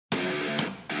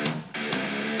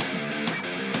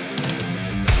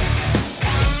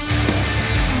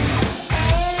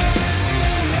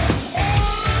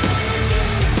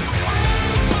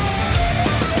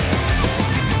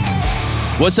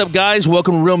What's up, guys?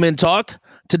 Welcome to Real Men Talk.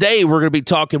 Today, we're going to be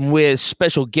talking with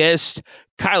special guest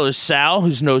Kyler Sal,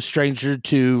 who's no stranger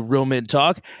to Real Men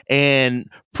Talk, and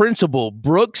Principal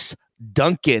Brooks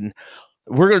Duncan.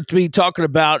 We're going to be talking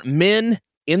about men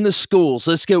in the schools.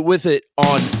 Let's get with it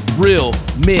on Real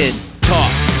Men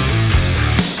Talk.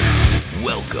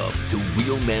 Welcome to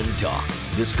Real Men Talk,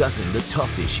 discussing the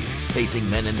tough issues facing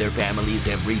men and their families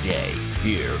every day.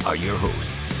 Here are your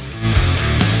hosts.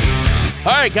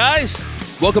 All right, guys.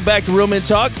 Welcome back to Real Men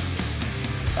Talk.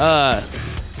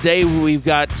 Today we've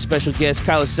got special guest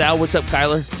Kyler Sal. What's up,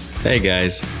 Kyler? Hey,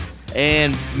 guys.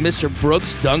 And Mr.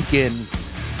 Brooks Duncan.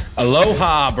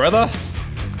 Aloha, brother.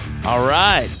 All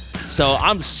right. So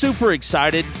I'm super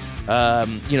excited.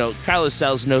 Kyler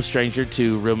Sal's no stranger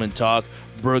to Real Men Talk.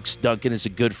 Brooks Duncan is a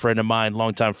good friend of mine,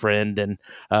 longtime friend, and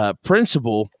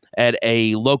principal at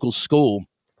a local school.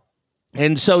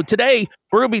 And so today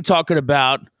we're going to be talking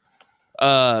about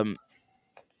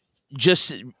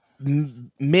just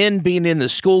men being in the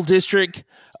school district,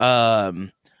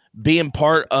 being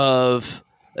part of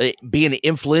being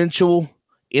influential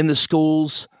in the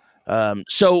schools.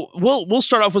 So we'll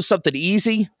start off with something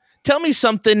easy. Tell me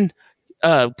something,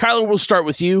 Kyler. We'll start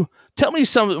with you. Tell me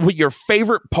what your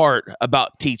favorite part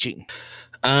about teaching.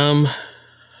 I'm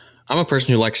a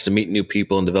person who likes to meet new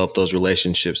people and develop those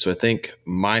relationships. So I think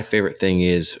my favorite thing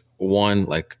is one,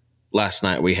 like last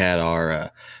night we had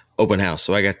our open house.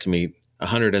 So I got to meet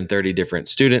 130 different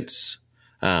students,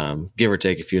 give or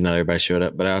take a few. Not everybody showed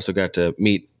up, but I also got to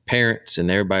meet parents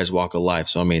and everybody's walk of life.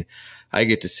 So, I mean, I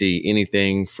get to see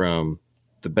anything from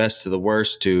the best to the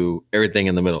worst to everything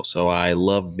in the middle. So I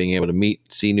love being able to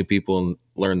see new people and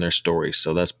learn their stories.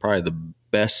 So that's probably the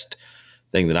best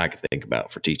thing that I could think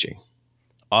about for teaching.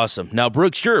 Awesome. Now,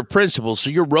 Brooks, you're a principal,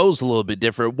 so your role's a little bit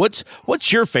different.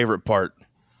 What's your favorite part?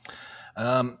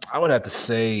 I would have to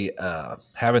say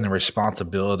having the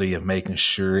responsibility of making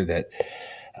sure that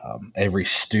every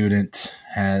student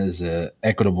has an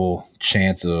equitable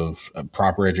chance of a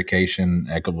proper education,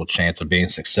 equitable chance of being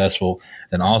successful,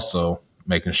 and also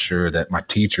making sure that my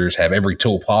teachers have every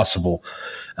tool possible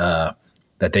that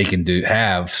they can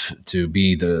have to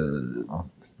be the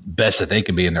best that they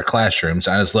can be in their classrooms.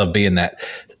 I just love being that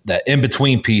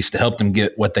in-between piece to help them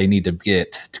get what they need to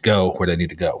get to go where they need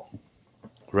to go.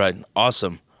 Right.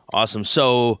 Awesome.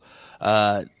 So,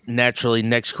 naturally,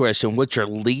 next question. What's your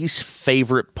least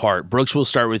favorite part? Brooks, we'll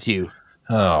start with you.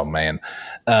 Oh, man.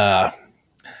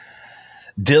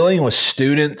 Dealing with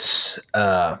students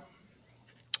that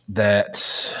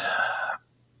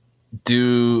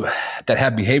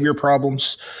have behavior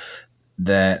problems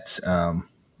that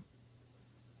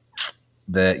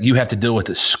you have to deal with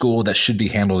at school that should be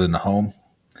handled in the home.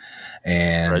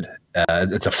 And right.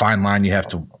 It's a fine line you have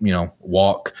to,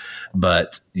 walk.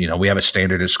 But, we have a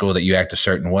standard at school that you act a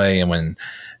certain way. And when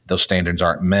those standards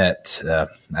aren't met,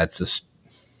 that's just,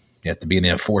 you have to be an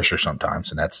enforcer sometimes.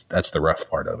 And that's the rough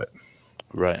part of it.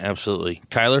 Right. Absolutely.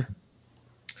 Kyler?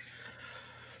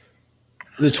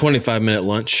 The 25-minute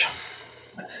lunch.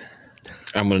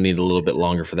 I'm going to need a little bit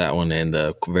longer for that one, and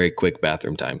the very quick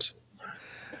bathroom times.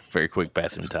 Very quick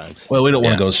bathroom times. Well, we don't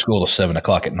want to go to school till 7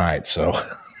 o'clock at night, so.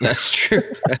 That's true.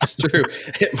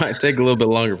 It might take a little bit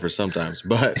longer for sometimes,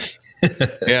 but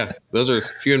yeah, those are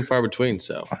few and far between.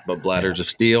 So, but bladders of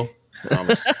steel,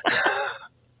 promise.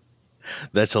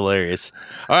 That's hilarious.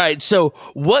 All right. So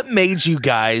what made you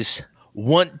guys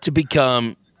want to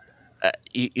become,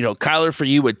 Kyler, for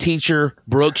you, a teacher?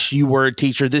 Brooks, you were a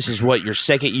teacher. This is what, your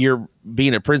second year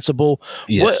being a principal?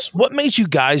 Yes. What made you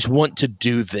guys want to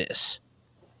do this?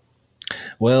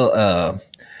 Well,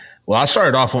 I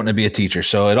started off wanting to be a teacher.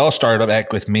 So it all started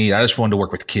back with me. I just wanted to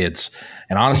work with kids.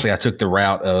 And honestly, I took the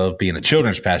route of being a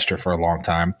children's pastor for a long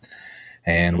time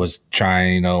and was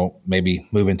trying, maybe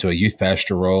move into a youth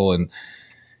pastor role. And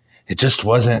it just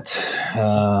wasn't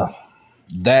that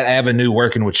avenue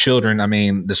working with children. I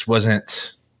mean, this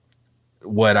wasn't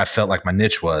what I felt like my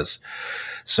niche was.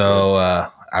 So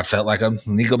I felt like I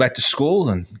need to go back to school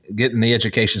and get in the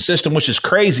education system, which is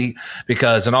crazy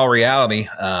because in all reality,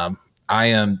 I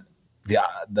am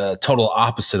the total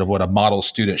opposite of what a model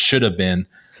student should have been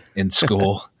in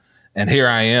school. And here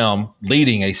I am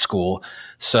leading a school.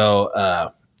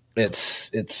 So it's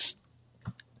just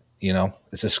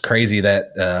crazy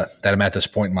that I'm at this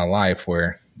point in my life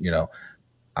where,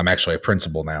 I'm actually a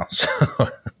principal now. So.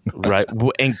 Right.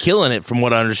 And killing it from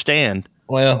what I understand.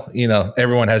 Well,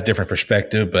 everyone has different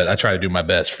perspective, but I try to do my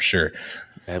best for sure.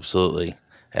 Absolutely.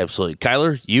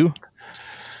 Kyler, you?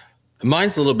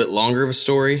 Mine's a little bit longer of a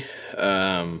story.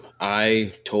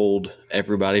 I told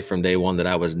everybody from day one that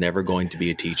I was never going to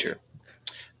be a teacher.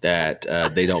 that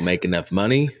they don't make enough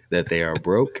money, that they are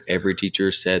broke. Every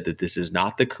teacher said that this is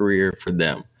not the career for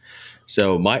them.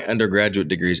 So my undergraduate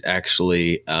degree is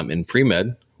actually in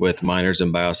pre-med with minors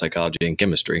in biopsychology and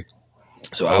chemistry.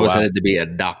 So I was headed to be a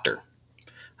doctor.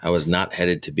 I was not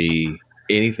headed to be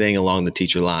anything along the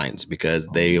teacher lines because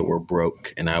they were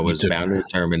broke, and I was bound and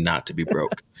determined not to be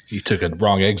broke. You took a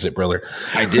wrong exit, brother.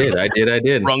 I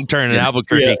did. Wrong turn in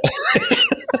Albuquerque.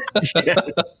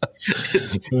 Yes.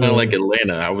 It's kind of like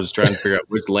Atlanta. I was trying to figure out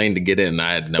which lane to get in.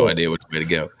 I had no idea which way to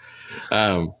go.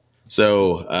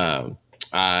 So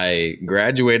I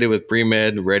graduated with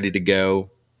pre-med, ready to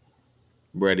go,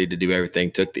 ready to do everything.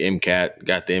 Took the MCAT,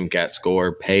 got the MCAT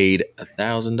score, paid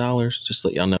 $1,000. Just to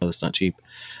let y'all know that's not cheap.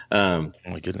 Oh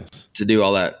my goodness. To do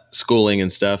all that schooling and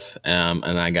stuff. And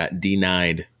I got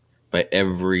denied by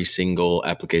every single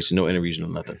application, no interviews, no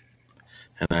nothing.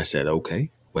 And I said,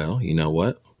 okay, well, you know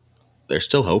what? There's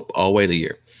still hope. I'll wait a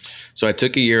year. So I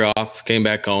took a year off, came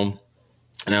back home,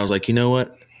 and I was like, you know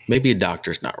what? Maybe a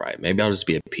doctor's not right. Maybe I'll just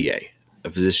be a PA, a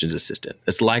physician's assistant.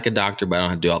 It's like a doctor, but I don't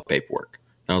have to do all the paperwork.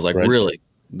 And I was like, really?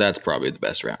 That's probably the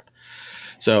best route.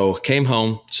 So came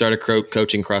home, started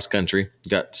coaching cross country,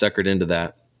 got suckered into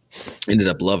that, ended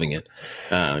up loving it,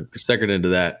 suckered into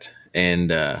that.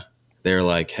 And they're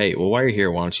like, hey, well, while you're here,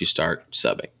 why don't you start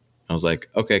subbing? I was like,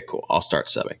 okay, cool. I'll start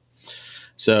subbing.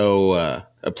 So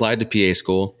applied to PA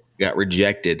school, got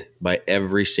rejected by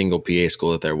every single PA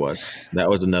school that there was. That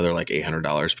was another like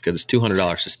 $800 because it's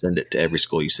 $200 to send it to every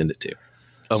school you send it to.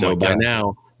 Oh so by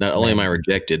now, not only am I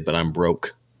rejected, but I'm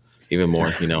broke even more,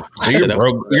 you know. So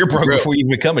you're broke before you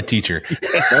become a teacher.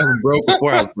 Yes, I was broke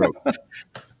before I was broke.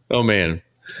 Oh, man.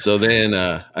 So then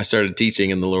I started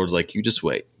teaching, and the Lord's like, you just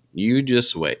wait. You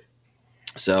just wait.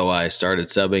 So I started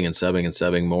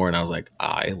subbing more, and I was like,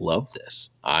 I love this.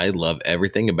 I love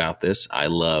everything about this. I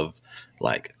love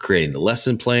like creating the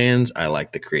lesson plans. I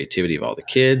like the creativity of all the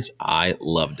kids. I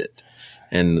loved it.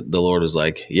 And the Lord was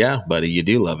like, yeah, buddy, you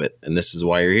do love it. And this is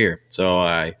why you're here. So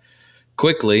I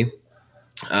quickly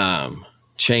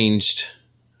changed.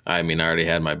 I mean, I already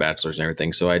had my bachelor's and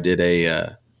everything. So I did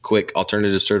a quick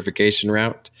alternative certification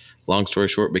route. Long story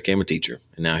short, became a teacher.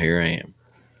 And now here I am.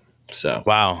 So,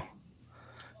 wow.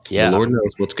 Yeah. The Lord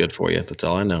knows what's good for you. That's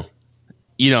all I know.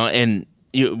 You know, and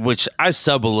which I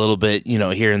sub a little bit, you know,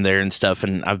 here and there and stuff.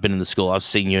 And I've been in the school. I've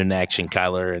seen you in action,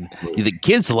 Kyler, and the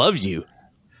kids love you.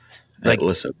 Like,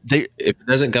 listen, if it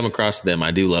doesn't come across to them,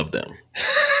 I do love them.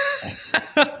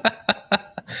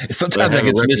 Sometimes that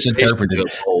gets misinterpreted.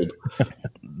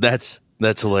 That's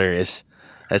hilarious.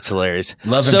 That's hilarious.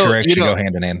 Love and correction go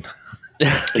hand in hand.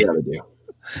 Yeah,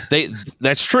 they do.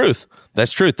 That's truth.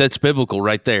 That's truth. That's biblical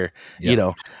right there.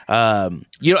 Yep.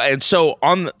 And so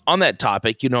on that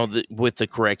topic, you know, with the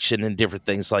correction and different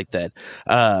things like that,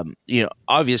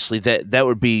 obviously that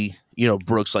would be, you know,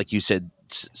 Brooks, like you said,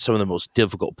 some of the most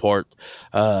difficult part.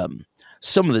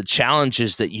 Some of the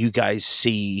challenges that you guys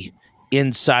see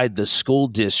inside the school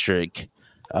district.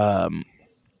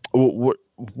 What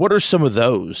are some of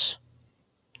those?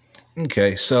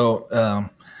 Okay, so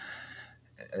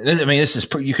this is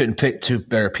you couldn't pick two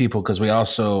better people because we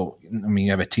also,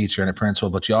 you have a teacher and a principal,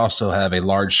 but you also have a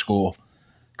large school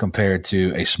compared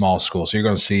to a small school. So you're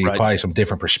going to see probably some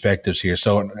different perspectives here.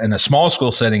 So in a small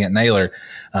school setting at Naylor,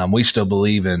 we still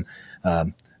believe in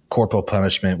corporal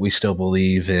punishment. We still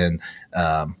believe in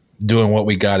doing what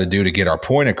we got to do to get our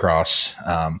point across.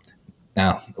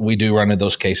 Now, we do run into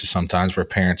those cases sometimes where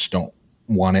parents don't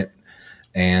want it,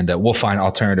 and we'll find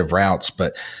alternative routes.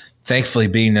 But thankfully,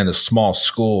 being in a small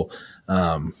school,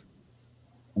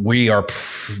 we are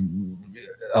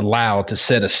allowed to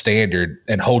set a standard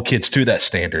and hold kids to that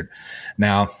standard.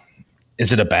 Now,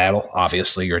 is it a battle?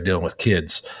 Obviously, you're dealing with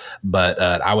kids. But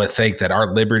I would think that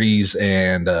our liberties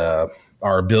and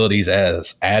our abilities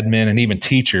as admin and even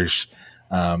teachers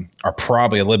are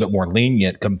probably a little bit more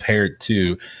lenient compared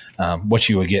to what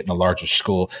you would get in a larger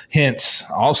school. Hence,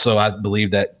 also, I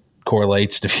believe that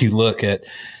correlates to, if you look at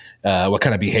what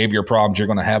kind of behavior problems you're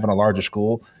going to have in a larger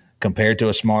school compared to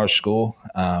a smaller school,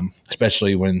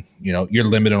 especially when you're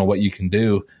limited on what you can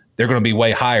do. They're going to be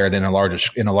way higher than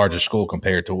in a larger school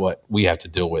compared to what we have to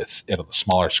deal with at a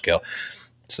smaller scale.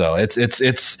 So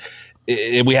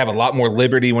we have a lot more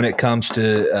liberty when it comes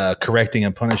to correcting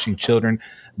and punishing children,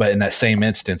 but in that same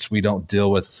instance, we don't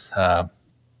deal with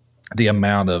the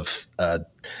amount of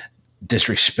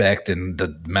disrespect and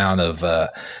the amount of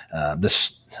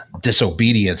this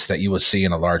disobedience that you would see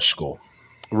in a large school.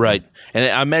 Right. And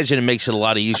I imagine it makes it a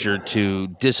lot easier to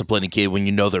discipline a kid when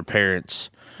you know their parents.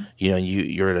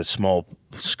 You're in a small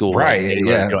school. Right, Like,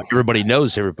 yeah. everybody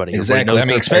knows everybody. Exactly.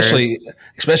 Everybody knows their parents.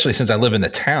 especially since I live in the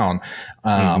town,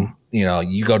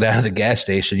 you go down to the gas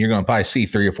station, you're going to probably see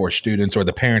 3 or 4 students, or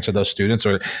the parents of those students,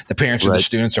 or the parents of the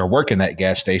students are working that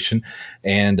gas station,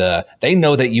 and they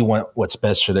know that you want what's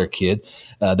best for their kid.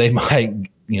 They might,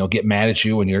 get mad at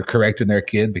you when you're correcting their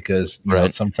kid, because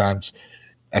sometimes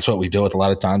that's what we deal with a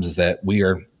lot of times, is that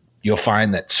you'll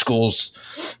find that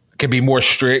schools can be more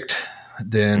strict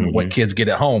than what kids get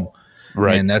at home.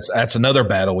 Right. And that's another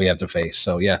battle we have to face.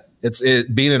 So yeah,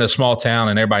 being in a small town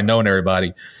and everybody knowing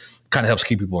everybody kind of helps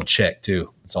keep people in check too.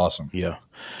 It's awesome. Yeah.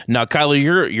 Now,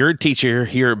 Kyler, you're a teacher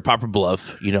here at Poplar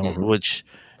Bluff, which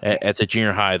at the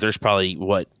junior high, there's probably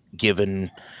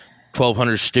given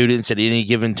 1,200 students at any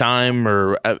given time,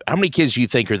 or how many kids do you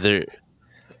think are there?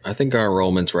 I think our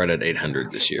enrollment's right at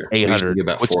 800 this year. 800,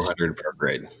 about 400 per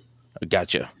grade.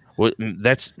 Gotcha. Well,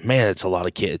 that's a lot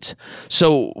of kids.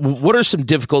 So, what are some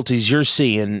difficulties you're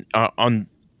seeing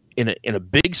in a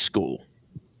big school?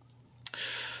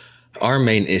 Our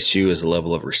main issue is the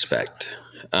level of respect.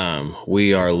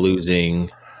 We are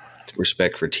losing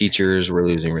respect for teachers. We're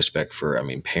losing respect for,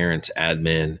 parents,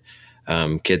 admin.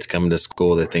 Kids coming to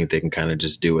school, they think they can kind of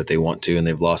just do what they want to, and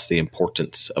they've lost the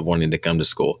importance of wanting to come to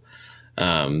school.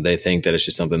 They think that it's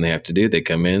just something they have to do. They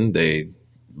come in, they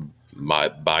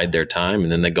bide their time,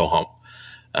 and then they go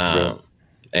home.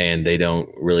 And they don't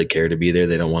really care to be there.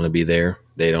 They don't want to be there.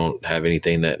 They don't have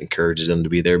anything that encourages them to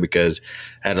be there, because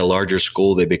at a larger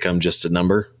school, they become just a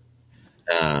number.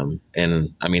 I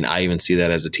even see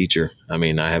that as a teacher. I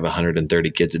have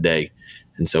 130 kids a day.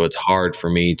 And so it's hard for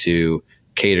me to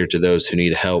cater to those who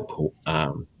need help.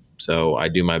 So I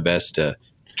do my best to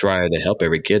try to help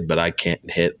every kid, but I can't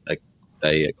hit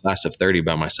a class of 30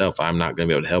 by myself. I'm not going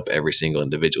to be able to help every single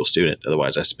individual student.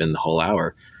 Otherwise, I spend the whole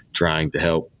hour trying to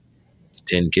help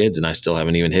 10 kids, and I still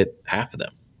haven't even hit half of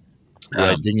them.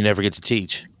 Right. Then you never get to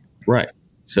teach. Right.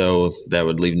 So that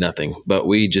would leave nothing. But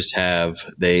we just have,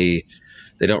 they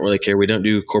don't really care. We don't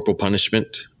do corporal punishment.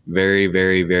 Very,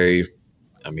 very, very,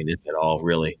 if at all,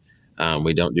 really.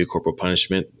 We don't do corporal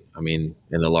punishment. In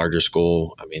a larger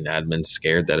school, admin's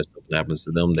scared that if something happens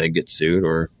to them, they get sued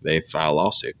or they file a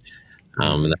lawsuit.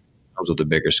 And that comes with a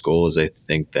bigger school, is they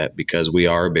think that because we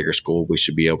are a bigger school, we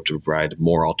should be able to provide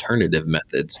more alternative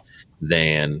methods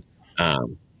than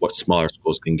what smaller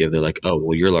schools can give. They're like, oh,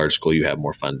 well, you're a large school, you have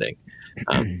more funding.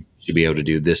 You should be able to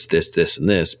do this, this, this, and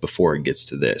this before it gets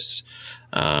to this.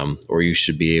 Or you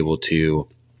should be able to,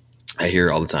 I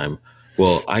hear all the time,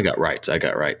 well, I got rights.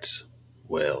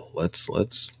 Well, let's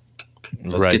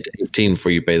get to 18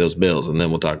 before you pay those bills, and then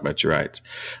we'll talk about your rights.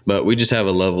 But we just have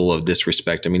a level of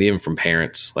disrespect. Even from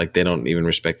parents, they don't even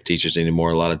respect the teachers anymore.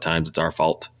 A lot of times it's our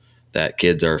fault that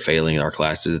kids are failing in our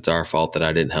classes. It's our fault that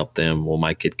I didn't help them. Well,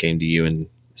 my kid came to you and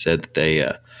said that they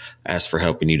asked for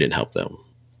help and you didn't help them.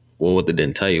 Well, what they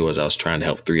didn't tell you was I was trying to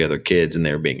help 3 other kids, and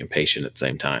they were being impatient at the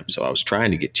same time. So I was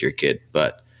trying to get to your kid,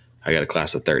 but I got a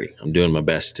class of 30. I'm doing my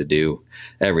best to do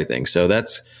everything. So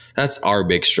that's our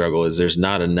big struggle, is there's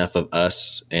not enough of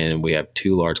us, and we have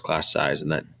too large class size,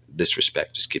 and that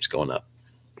disrespect just keeps going up.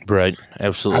 Right.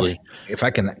 Absolutely. If I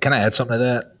can I add something to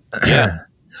that?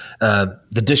 Yeah.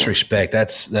 The disrespect,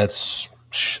 that's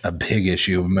a big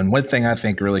issue. One thing I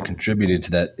think really contributed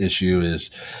to that issue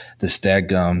is the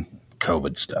dadgum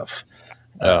COVID stuff.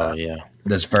 Yeah.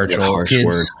 This virtual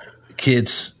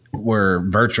kids were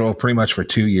virtual pretty much for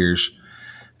 2 years.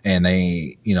 And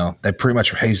they pretty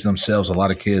much raised themselves, a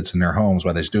lot of kids in their homes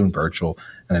while they're doing virtual.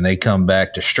 And then they come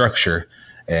back to structure.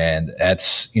 And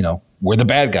that's, we're the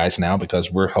bad guys now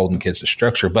because we're holding kids to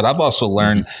structure. But I've also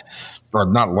learned, or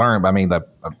not learned, but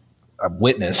I've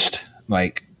witnessed,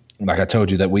 like I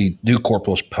told you, that we do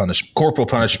corporal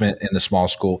punishment in the small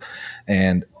school.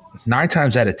 And 9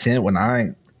 times out of 10, when I,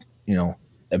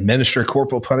 administer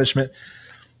corporal punishment,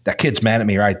 that kid's mad at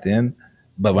me right then.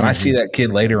 But when I see that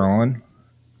kid later on,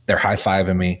 they're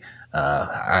high-fiving me.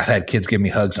 I've had kids give me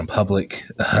hugs in public.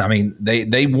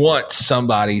 They want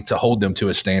somebody to hold them to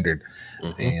a standard,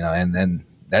 and then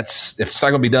that's, if it's not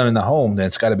going to be done in the home, then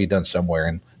it's got to be done somewhere.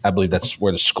 And I believe that's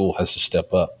where the school has to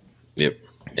step up. Yep.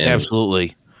 And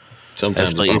absolutely.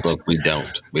 Sometimes we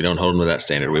don't hold them to that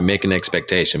standard. We make an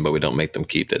expectation, but we don't make them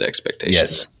keep that expectation.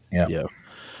 Yes. Yeah.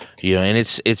 Yeah. And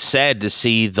it's sad to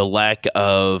see the lack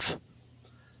of,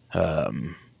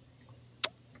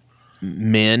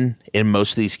 men in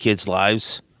most of these kids'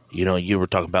 lives. You were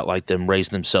talking about them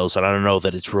raising themselves, and I don't know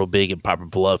that it's real big in Poplar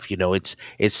Bluff.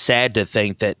 It's sad to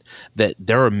think that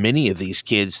there are many of these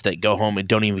kids that go home and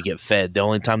don't even get fed. The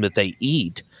only time that they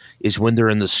eat is when they're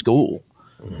in the school,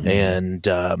 and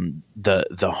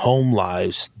the home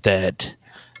lives that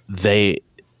they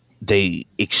they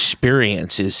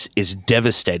experience is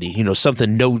devastating. You know,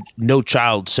 something no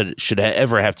child should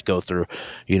ever have to go through.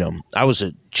 You know, I was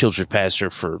a children's pastor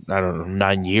for, I don't know,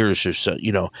 9 years or so.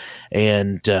 You know,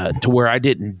 and to where I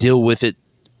didn't deal with it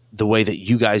the way that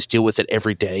you guys deal with it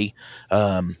every day.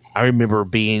 I remember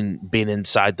being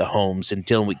inside the homes and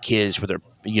dealing with kids where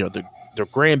their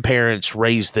grandparents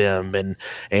raised them, and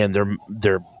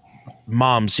their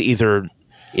moms either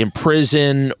in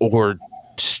prison or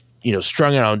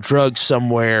strung out on drugs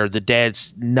somewhere. The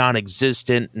dad's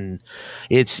non-existent, and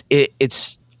it's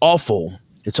awful.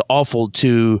 It's awful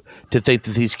to think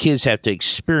that these kids have to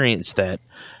experience that,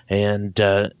 and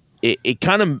it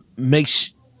kind of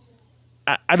makes.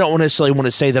 I don't necessarily want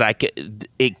to say that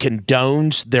it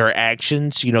condones their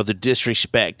actions, the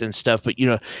disrespect and stuff, but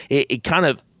it kind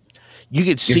of, you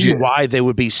could see why they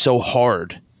would be so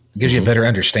hard. Gives you a better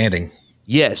understanding.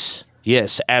 Yes,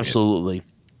 absolutely.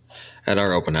 At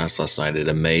our open house last night, it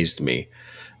amazed me.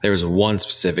 There was one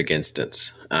specific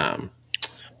instance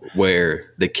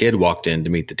where the kid walked in to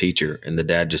meet the teacher, and the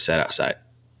dad just sat outside,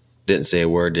 didn't say a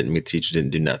word, didn't meet the teacher,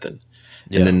 didn't do nothing.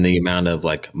 Yeah. And then the amount of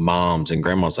like moms and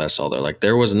grandmas that I saw there, like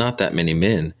there was not that many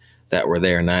men that were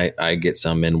there. And I get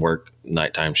some men work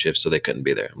nighttime shifts, so they couldn't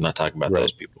be there. I'm not talking about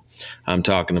those people. I'm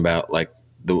talking about like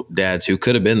the dads who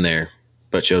could have been there,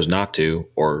 but chose not to,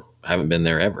 or haven't been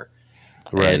there ever.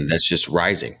 Right. And that's just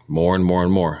rising more and more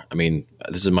and more. I mean,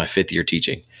 this is my 5th year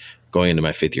teaching. Going into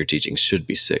my 5th year teaching, should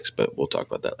be 6, but we'll talk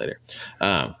about that later.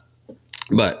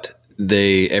 But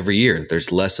every year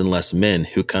there's less and less men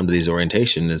who come to these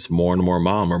orientations. It's more and more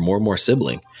mom or more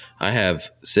sibling. I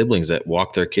have siblings that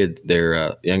walk their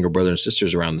younger brother and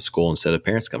sisters around the school instead of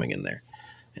parents coming in there.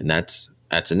 And that's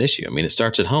an issue. I mean, it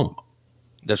starts at home.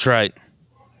 That's right.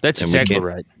 That's exactly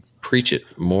right. Preach it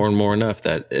more and more enough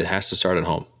that it has to start at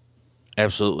home.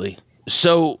 Absolutely.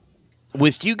 So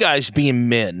with you guys being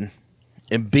men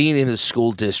and being in the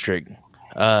school district,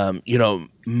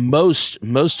 most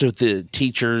of the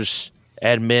teachers,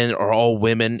 admin are all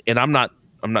women, and I'm not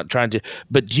trying to,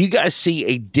 but do you guys see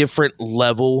a different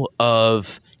level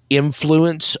of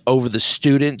influence over the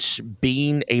students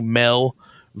being a male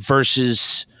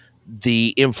versus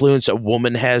the influence a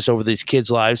woman has over these kids'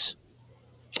 lives?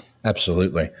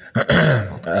 Absolutely.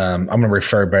 I'm going to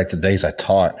refer back to the days I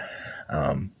taught.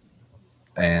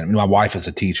 And my wife is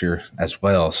a teacher as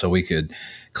well, so we could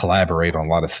collaborate on a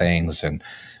lot of things. And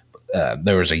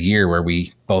there was a year where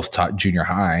we both taught junior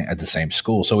high at the same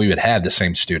school, so we would have the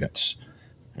same students.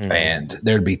 Mm-hmm. And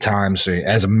there'd be times,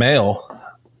 as a male,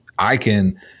 I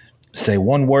can say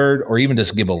one word or even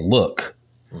just give a look.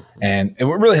 Mm-hmm. And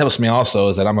what really helps me also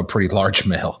is that I'm a pretty large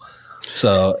male.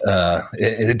 So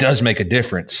it does make a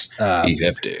difference.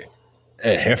 Hefty.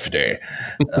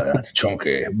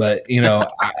 Chunky. But,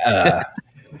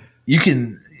 you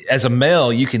can, as a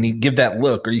male, you can give that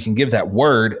look or you can give that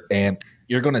word, and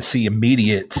you're going to see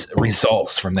immediate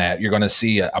results from that. You're going to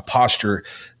see a posture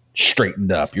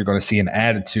straightened up. You're going to see an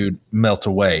attitude melt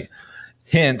away.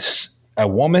 Hence, a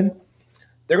woman,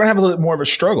 they're going to have a little more of a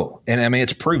struggle. And I mean,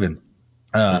 it's proven.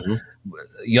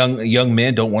 Young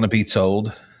men don't want to be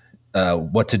told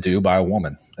what to do by a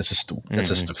woman. That's just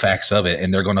the facts of it.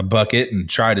 And they're going to buck it and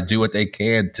try to do what they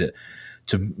can to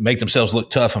make themselves look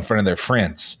tough in front of their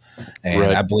friends. And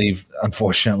I believe,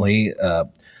 unfortunately,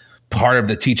 part of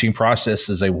the teaching process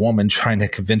is a woman trying to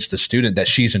convince the student that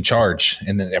she's in charge.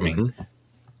 And then, I mean,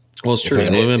 well, it's true.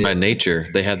 And women by nature,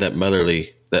 they have that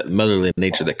motherly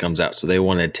nature that comes out. So they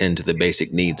want to attend to the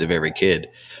basic needs of every kid.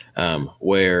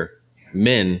 Where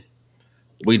men,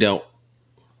 we don't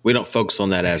focus on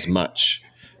that as much.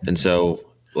 And so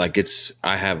like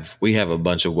we have a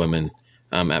bunch of women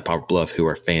at Poplar Bluff who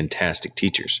are fantastic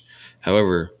teachers.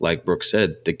 However, like Brooke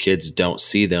said, the kids don't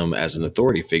see them as an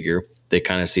authority figure. They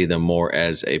kind of see them more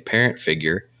as a parent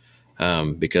figure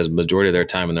because majority of their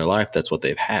time in their life, that's what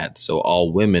they've had. So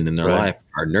all women in their life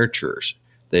are nurturers.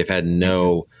 They've had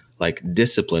no like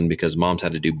discipline because moms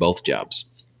had to do both jobs.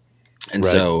 And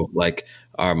so like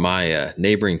my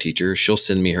neighboring teacher, she'll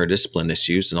send me her discipline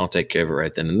issues and I'll take care of it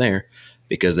right then and there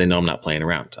because they know I'm not playing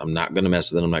around. I'm not going to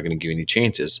mess with it. I'm not going to give any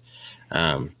chances.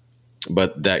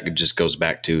 But that just goes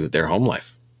back to their home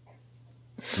life.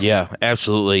 Yeah,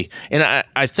 absolutely. And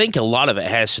I think a lot of it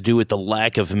has to do with the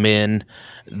lack of men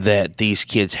that these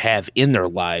kids have in their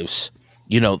lives.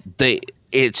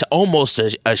 It's almost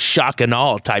a shock and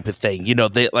awe type of thing.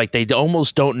 They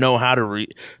almost don't know how to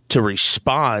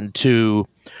respond to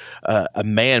a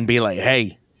man being like,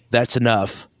 "Hey, that's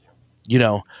enough."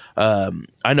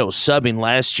 I know subbing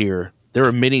last year, there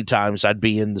were many times I'd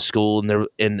be in the school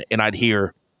and I'd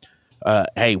hear,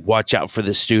 "Hey, watch out for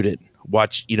this student.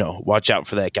 watch out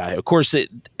for that guy. Of course,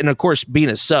 being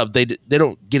a sub, they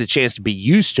don't get a chance to be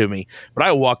used to me. But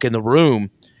I walk in the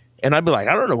room, and I'd be like,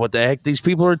 I don't know what the heck these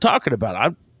people are talking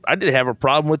about. I didn't have a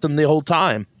problem with them the whole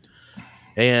time,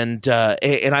 and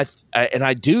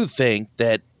I do think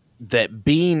that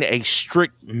being a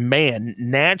strict man,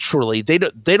 naturally they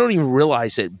don't even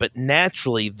realize it, but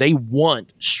naturally they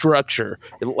want structure,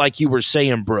 like you were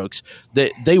saying, Brooks.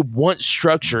 They want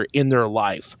structure in their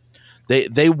life.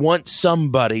 They want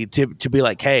somebody to be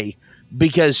like, hey,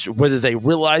 because whether they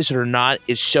realize it or not,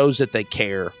 it shows that they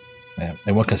care. Yeah,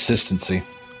 they want consistency.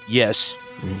 Yes.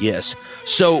 Yes.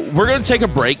 So we're going to take a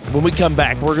break. When we come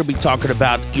back, we're going to be talking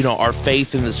about, our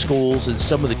faith in the schools and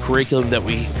some of the curriculum that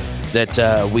we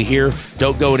hear.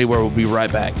 Don't go anywhere. We'll be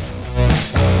right back.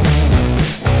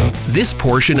 This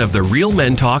portion of the Real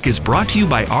Men Talk is brought to you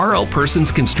by R.L.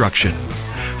 Persons Construction.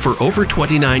 For over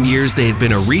 29 years, they have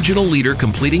been a regional leader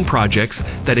completing projects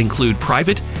that include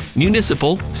private,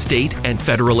 municipal, state, and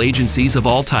federal agencies of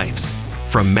all types.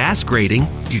 From mass grading,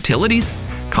 utilities,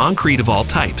 concrete of all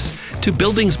types, to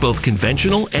buildings both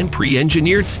conventional and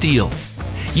pre-engineered steel.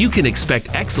 You can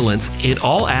expect excellence in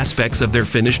all aspects of their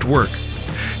finished work.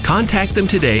 Contact them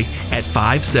today at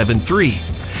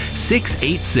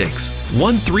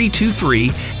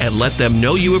 573-686-1323 and let them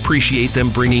know you appreciate them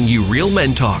bringing you Real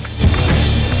Men Talk.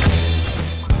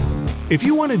 If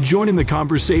you want to join in the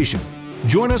conversation,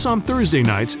 join us on Thursday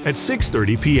nights at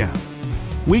 6:30 p.m.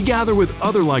 We gather with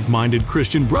other like-minded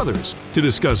Christian brothers to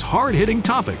discuss hard-hitting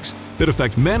topics that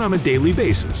affect men on a daily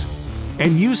basis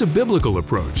and use a biblical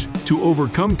approach to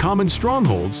overcome common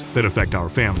strongholds that affect our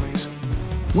families.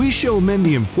 We show men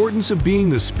the importance of being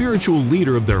the spiritual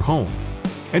leader of their home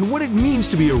and what it means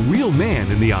to be a real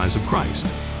man in the eyes of Christ.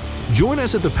 Join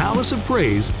us at the Palace of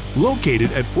Praise,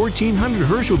 located at 1400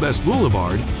 Herschel Best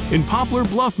Boulevard in Poplar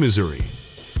Bluff, Missouri.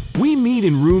 We meet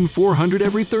in room 400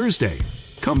 every Thursday.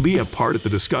 Come be a part of the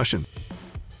discussion.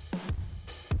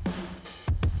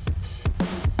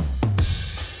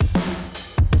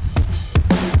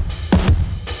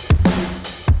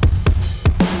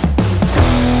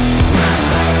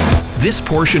 This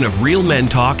portion of Real Men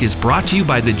Talk is brought to you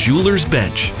by the Jeweler's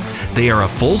Bench. They are a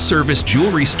full-service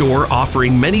jewelry store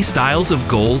offering many styles of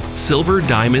gold, silver,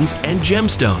 diamonds, and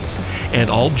gemstones. And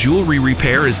all jewelry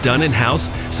repair is done in-house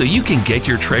so you can get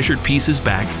your treasured pieces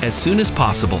back as soon as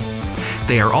possible.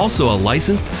 They are also a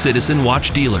licensed Citizen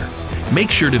Watch dealer. Make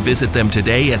sure to visit them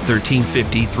today at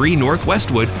 1353 North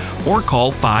Westwood or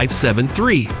call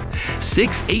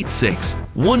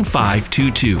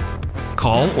 573-686-1522.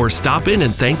 Call or stop in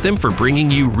and thank them for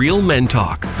bringing you Real Men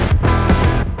Talk.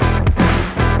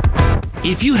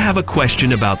 If you have a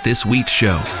question about this week's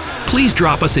show, please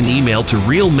drop us an email to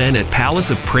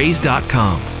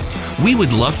realmen@palaceofpraise.com. We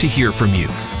would love to hear from you.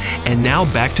 And now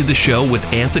back to the show with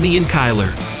Anthony and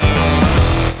Kyler.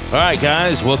 All right,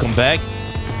 guys, welcome back.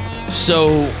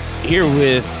 So here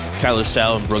with Kyler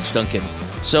Sal and Brooks Duncan.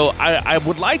 So I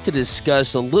would like to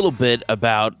discuss a little bit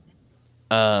about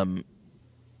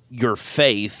your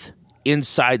faith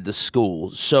inside the school.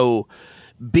 So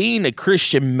being a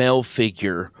Christian male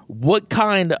figure, what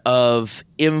kind of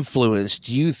influence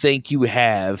do you think you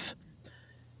have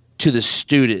to the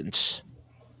students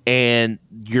and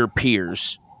your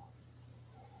peers?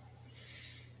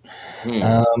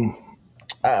 It's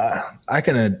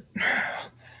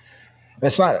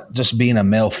not just being a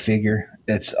male figure.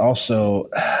 It's also,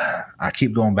 I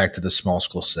keep going back to the small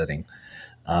school setting.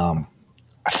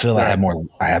 I feel I have more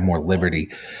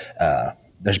liberty.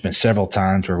 There's been several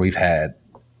times where we've had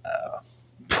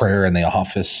prayer in the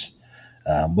office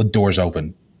with doors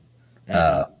open.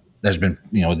 There's been,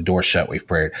 the door shut, we've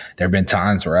prayed. There have been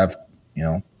times where I've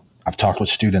talked with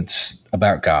students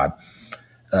about God.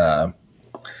 I'm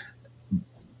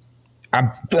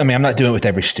not doing it with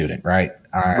every student, right?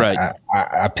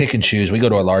 I pick and choose. We go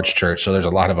to a large church, so there's a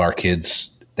lot of our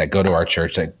kids that go to our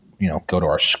church that, go to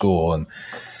our school, and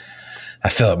I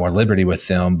feel at more liberty with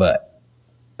them. But,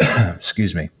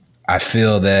 excuse me, I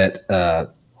feel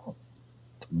that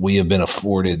we have been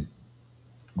afforded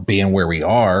being where we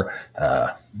are,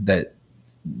 that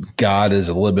God is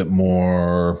a little bit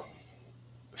more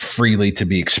freely to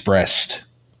be expressed,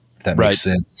 if that makes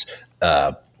sense,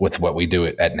 with what we do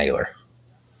at Naylor.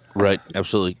 Right.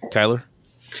 Absolutely. Kyler?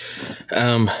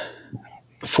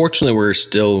 Fortunately, we're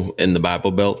still in the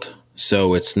Bible Belt,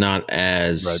 so it's not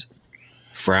as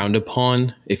frowned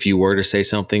upon if you were to say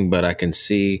something, but I can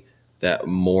see that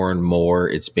more and more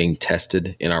it's being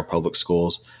tested in our public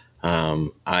schools.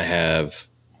 I have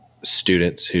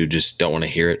students who just don't want to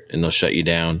hear it, and they'll shut you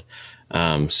down.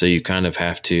 So you kind of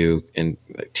have to, and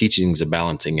teaching is a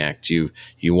balancing act. You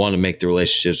want to make the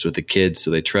relationships with the kids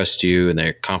so they trust you and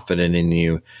they're confident in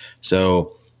you.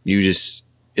 So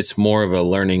it's more of a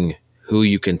learning who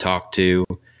you can talk to,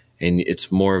 and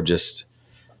it's more of just,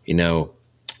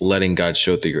 letting God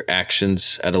show through your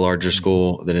actions at a larger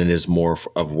school than it is more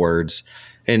of words.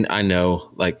 And I know,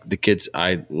 like the kids,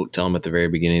 I tell them at the very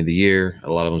beginning of the year,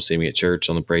 a lot of them see me at church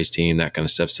on the praise team, that kind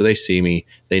of stuff. So they see me,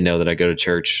 they know that I go to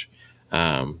church,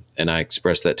 and I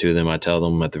express that to them. I tell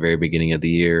them at the very beginning of the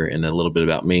year and a little bit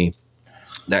about me,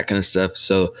 that kind of stuff.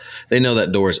 So they know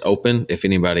that door is open if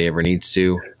anybody ever needs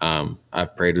to.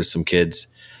 I've prayed with some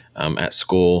kids at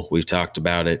school. We've talked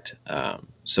about it.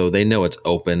 So they know it's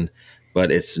open, but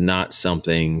it's not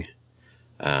something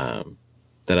that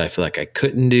I feel like I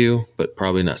couldn't do, but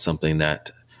probably not something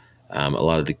that a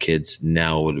lot of the kids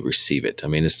now would receive it. I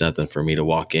mean, it's nothing for me to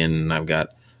walk in and I've got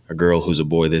a girl who's a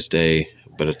boy this day,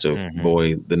 but it's a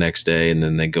boy the next day, and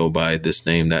then they go by this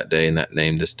name that day and that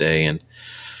name this day. And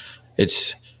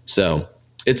it's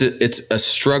a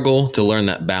struggle to learn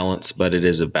that balance, but it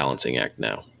is a balancing act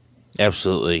now.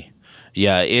 Absolutely.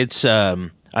 Yeah. It's,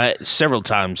 several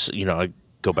times, I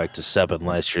go back to 7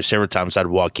 last year, several times I'd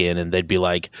walk in and they'd be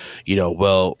like,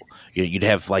 you'd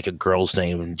have like a girl's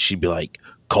name and she'd be like,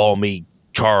 call me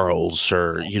Charles,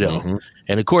 or,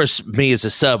 and of course me as a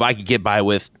sub, I could get by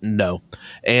with no.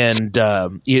 And,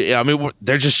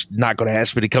 they're just not going to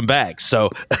ask me to come back. So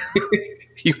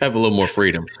you have a little more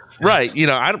freedom. Right.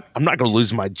 I'm not going to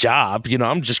lose my job.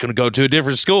 I'm just going to go to a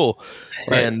different school.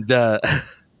 Right. And,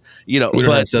 we don't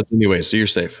have subs anyway, so you're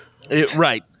safe.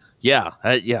 Right. Yeah.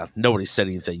 Nobody said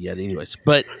anything yet anyways,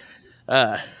 but,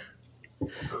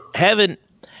 having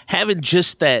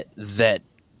just that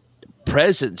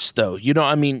presence though,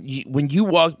 when you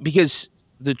walk, because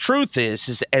the truth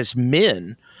is as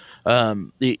men,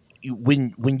 when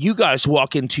you guys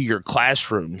walk into your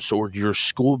classrooms or your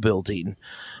school building,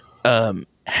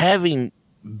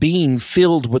 being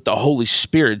filled with the Holy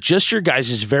Spirit, just your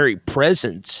guys' very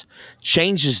presence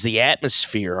changes the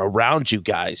atmosphere around you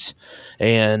guys.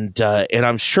 And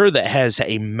I'm sure that has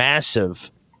a massive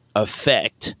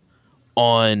effect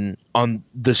on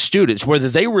the students, whether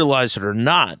they realize it or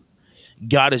not.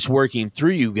 God is working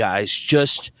through you guys,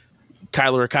 just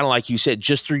Kyler, kind of like you said,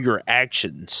 just through your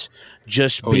actions,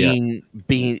 just being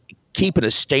keeping a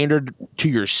standard to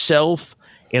yourself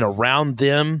and around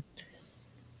them.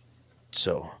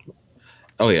 So,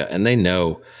 and they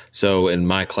know. So in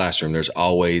my classroom, there's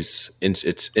always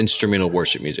it's instrumental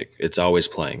worship music. It's always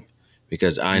playing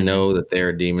because I know that there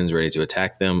are demons ready to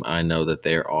attack them. I know that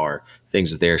there are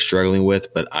things that they're struggling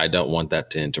with, but I don't want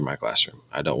that to enter my classroom.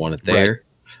 I don't want it there.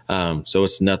 Right. So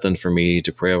it's nothing for me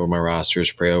to pray over my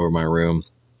rosters, pray over my room.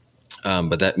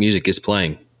 But that music is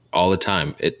playing all the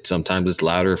time. Sometimes it's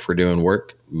louder if we're doing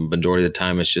work. Majority of the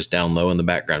time it's just down low in the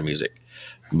background music.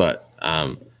 But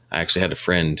I actually had a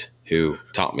friend who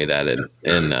taught me that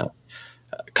in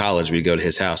college. We'd go to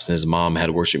his house and his mom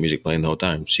had worship music playing the whole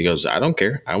time. She goes, I don't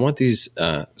care. I want these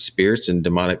spirits and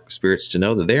demonic spirits to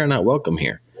know that they are not welcome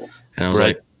here. And I was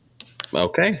like,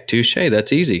 okay, touche.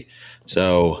 That's easy.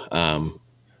 So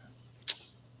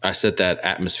I set that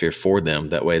atmosphere for them.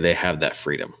 That way they have that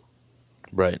freedom.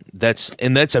 Right. That's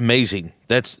amazing.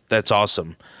 That's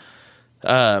awesome.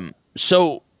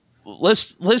 So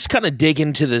let's kind of dig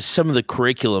into some of the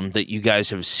curriculum that you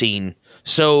guys have seen.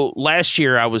 So last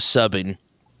year I was subbing,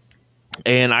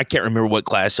 and I can't remember what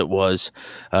class it was,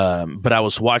 but I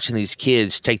was watching these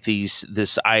kids take this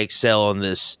IXL on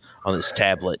this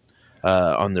tablet,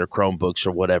 on their Chromebooks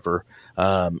or whatever,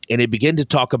 and it began to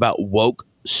talk about woke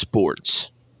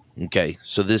sports. Okay,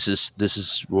 so this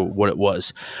is what it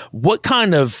was. What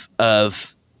kind of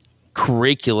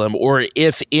curriculum, or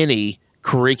if any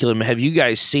curriculum, have you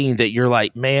guys seen that you're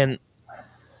like, man,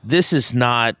 this is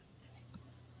not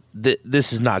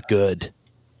good?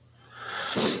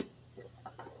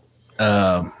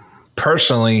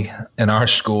 Personally, in our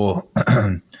school,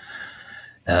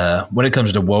 when it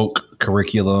comes to woke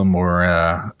curriculum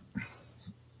or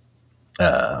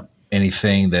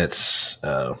anything that's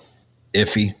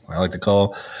iffy, I like to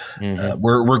call,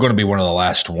 we're going to be one of the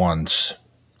last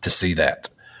ones to see that.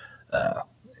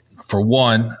 For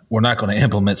one, we're not going to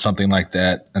implement something like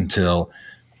that until,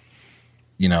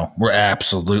 we're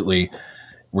absolutely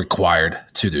required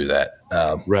to do that.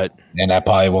 Right. And that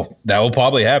will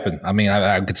probably happen. I mean,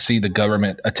 I could see the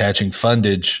government attaching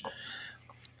fundage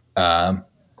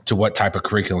to what type of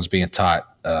curriculum is being taught.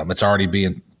 It's already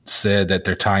being said that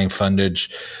they're tying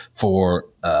fundage for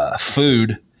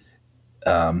food.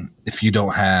 If you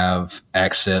don't have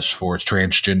access for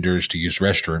transgenders to use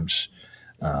restrooms,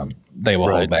 they will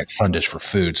hold back fundage for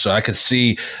food. So I could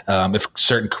see if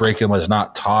certain curriculum is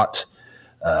not taught,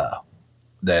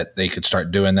 that they could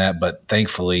start doing that. But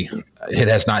thankfully, it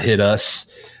has not hit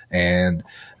us, and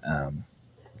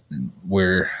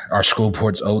our school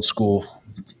board's old school,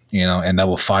 and they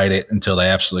will fight it until they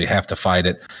absolutely have to fight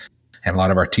it. And a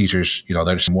lot of our teachers, they're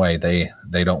the same way.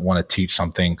 They don't want to teach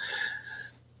something,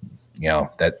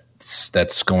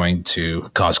 that's going to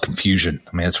cause confusion.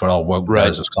 I mean, that's what all woke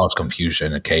does, is cause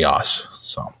confusion and chaos.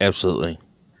 So absolutely.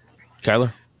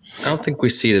 Kyler? I don't think we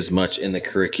see it as much in the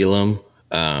curriculum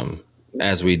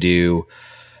as we do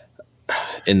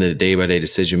in the day-by-day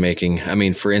decision-making. I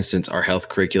mean, for instance, our health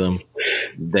curriculum,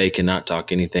 they cannot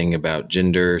talk anything about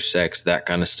gender, sex, that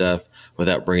kind of stuff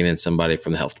without bringing in somebody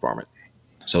from the health department.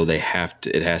 So it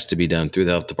has to be done through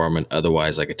the health department.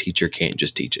 Otherwise, like, a teacher can't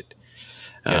just teach it.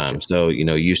 Gotcha. So,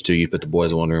 used to, you put the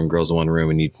boys in one room, girls in one room,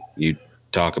 and you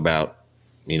talk about,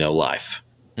 life.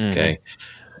 Mm-hmm. Okay.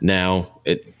 Now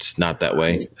it's not that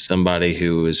way. Somebody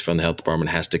who is from the health department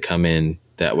has to come in.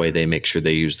 That way they make sure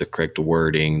they use the correct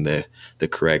wording, the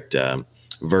correct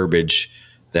verbiage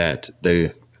that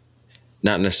the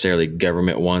not necessarily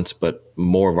government wants, but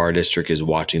more of our district is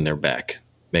watching their back,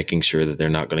 making sure that they're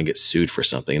not going to get sued for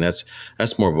something. And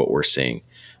that's more of what we're seeing.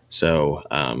 So,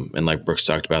 and like Brooks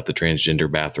talked about, the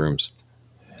transgender bathrooms.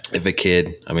 If a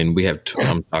kid, I'm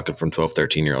talking from 12,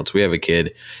 13-year-olds, we have a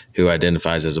kid who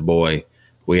identifies as a boy,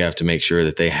 we have to make sure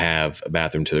that they have a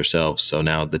bathroom to themselves. So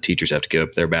now the teachers have to give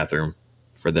up their bathroom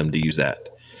for them to use that.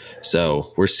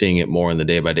 So we're seeing it more in the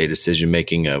day-by-day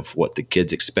decision-making of what the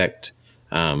kids expect.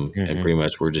 And pretty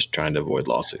much we're just trying to avoid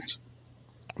lawsuits.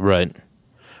 Right.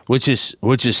 Which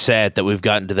is sad that we've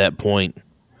gotten to that point,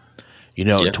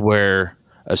 to where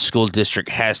a school district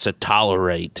has to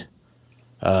tolerate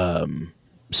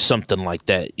something like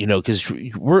that, because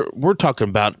we're talking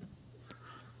about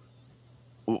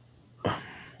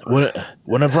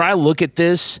whenever I look at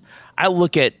this, I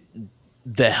look at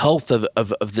the health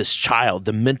of this child,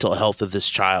 the mental health of this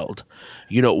child.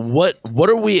 What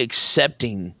are we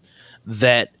accepting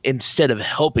that instead of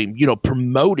helping,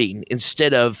 promoting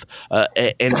instead of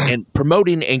and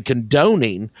promoting and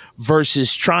condoning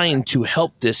versus trying to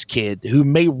help this kid who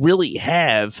may really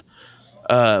have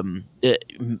a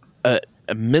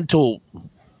mental,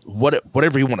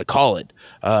 whatever you want to call it,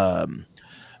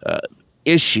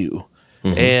 issue.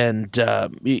 Mm-hmm. And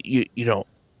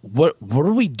what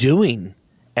are we doing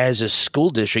as a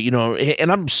school district?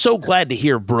 And I'm so glad to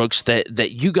hear, Brooks,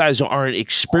 that you guys aren't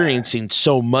experiencing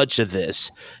so much of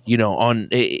this,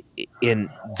 in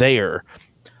there.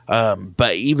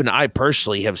 But even I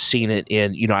personally have seen it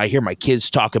in, I hear my kids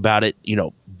talk about it,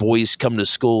 boys come to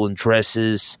school in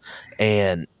dresses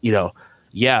and,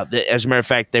 as a matter of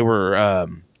fact, we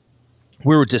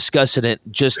were discussing it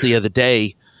just the other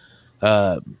day,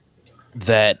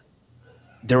 that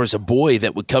there was a boy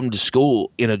that would come to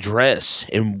school in a dress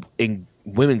and in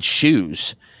women's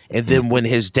shoes. And then when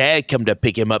his dad come to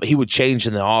pick him up, he would change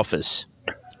in the office.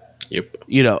 Yep.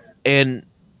 And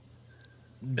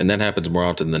that happens more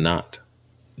often than not.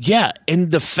 Yeah. And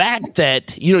the fact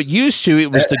that, used to,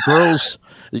 it was the girls,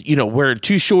 wearing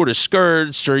too short of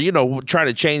skirts or, trying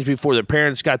to change before their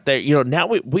parents got there. Now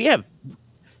we have,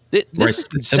 this is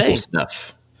insane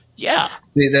stuff. Yeah.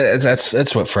 See,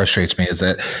 that's what frustrates me is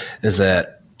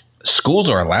that schools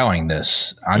are allowing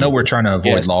this. I know we're trying to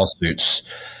avoid lawsuits,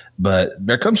 but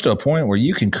there comes to a point where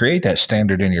you can create that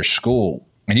standard in your school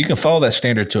and you can follow that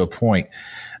standard to a point.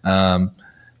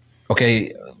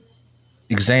 Okay.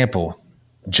 Example,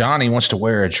 Johnny wants to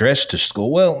wear a dress to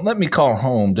school. Well, let me call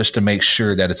home just to make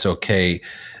sure that it's okay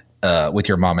with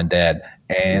your mom and dad.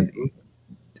 And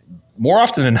more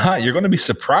often than not, you're going to be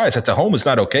surprised that the home is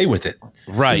not okay with it.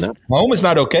 Right. If the home is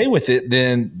not okay with it,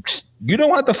 then you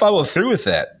don't have to follow through with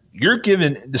that. You're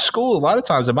giving the school, a lot of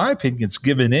times, in my opinion, is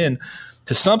giving in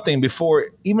to something before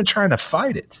even trying to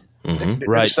fight it. Mm-hmm.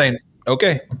 They're saying,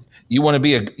 okay, you want to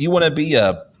be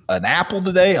an apple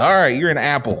today? All right, you're an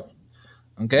apple.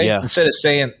 Okay. Yeah. Instead of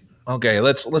saying, okay,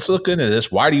 let's look into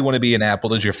this. Why do you want to be an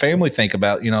apple? Does your family think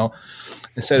about,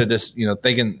 instead of just,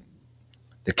 thinking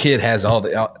the kid has all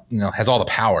the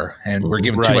power and we're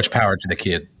giving too much power to the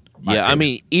kid. Yeah. I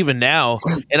mean, even now,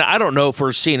 and I don't know if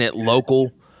we're seeing it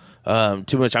local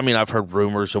too much. I mean, I've heard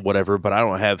rumors or whatever, but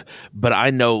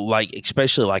I know,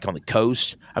 especially on the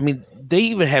coast, I mean, they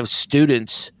even have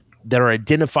students that are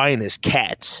identifying as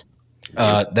cats.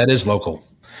 That is local.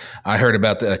 I heard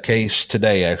about the case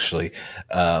today, actually,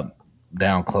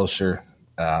 down closer.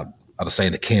 I'll just say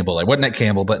in the Campbell. It wasn't at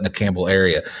Campbell, but in the Campbell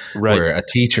area, where a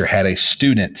teacher had a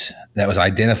student that was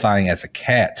identifying as a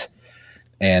cat,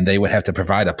 and they would have to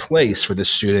provide a place for the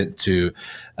student to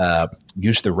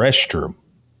use the restroom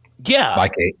Yeah.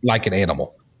 like an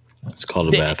animal. It's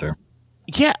called a bathroom.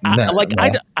 Yeah. No.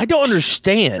 I don't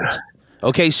understand.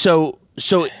 Okay. So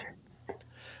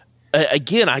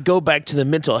again, I go back to the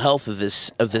mental health of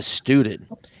this student.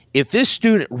 If this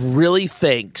student really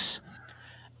thinks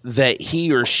that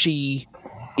he or she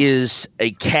is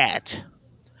a cat,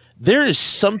 there is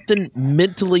something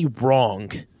mentally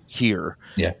wrong here.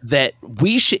 Yeah. That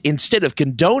we should, instead of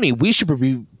condoning, we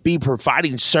should be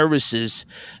providing services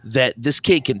that this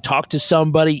kid can talk to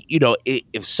somebody. You know,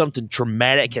 if something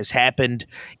traumatic has happened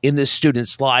in this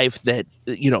student's life, that,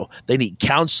 you know, they need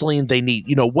counseling, they need,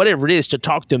 you know, whatever it is to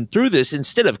talk them through this,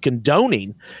 instead of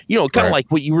condoning, you know, kind of like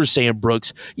what you were saying,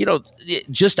 Brooks, you know,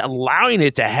 just allowing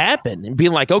it to happen and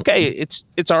being like, okay,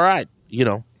 it's all right. You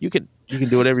know, you can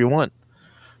do whatever you want.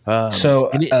 I'm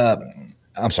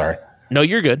sorry. No,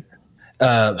 you're good.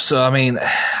 So, I mean,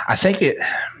 I think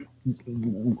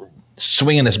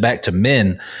swinging this back to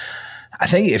men, I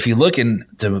think if you look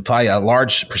into probably a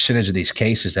large percentage of these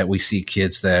cases that we see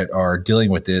kids that are dealing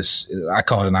with this, I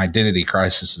call it an identity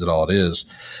crisis is all it is.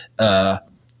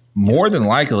 More than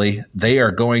likely, they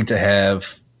are going to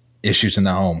have issues in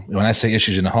the home. When I say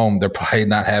issues in the home, they're probably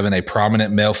not having a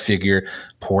prominent male figure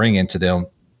pouring into them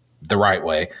the right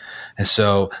way. And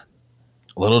so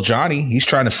little Johnny, he's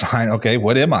trying to find, okay,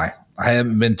 what am I? I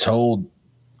haven't been told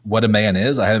what a man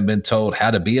is. I haven't been told how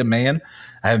to be a man.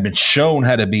 I haven't been shown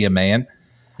how to be a man.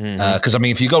 Because, I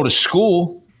mean, if you go to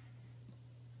school,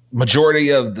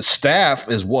 majority of the staff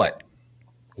is what?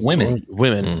 Women.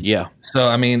 Yeah. So,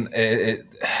 I mean, it's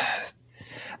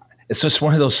just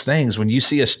one of those things. When you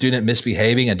see a student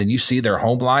misbehaving and then you see their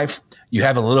home life, you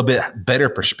have a little bit better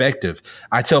perspective.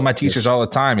 I tell my teachers all the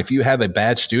time, if you have a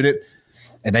bad student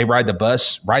and they ride that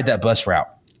bus route.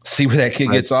 See where that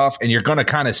kid gets off, and you're going to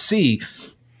kind of see,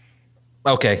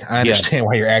 okay, I understand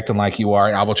why you're acting like you are,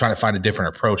 and I will try to find a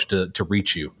different approach to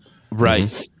reach you.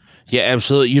 Right. Yeah,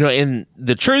 absolutely. You know, and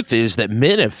the truth is that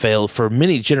men have failed for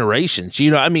many generations. You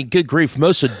know, I mean, good grief,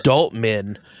 most adult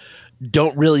men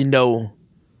don't really know,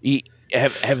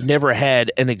 have never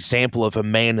had an example of a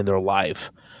man in their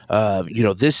life. You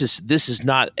know, this is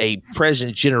not a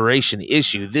present generation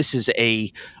issue. This is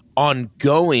a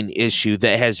ongoing issue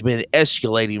that has been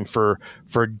escalating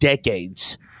for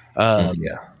decades.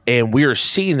 And we are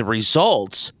seeing the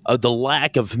results of the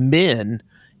lack of men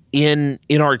in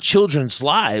our children's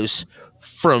lives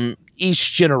from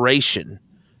each generation.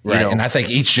 Right. You know? And I think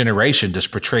each generation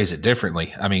just portrays it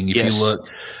differently. I mean, if you look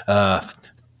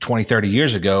 20, 30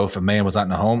 years ago, if a man was out in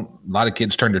the home, a lot of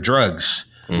kids turned to drugs.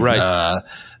 Right.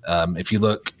 If you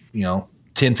look,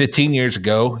 10, 15 years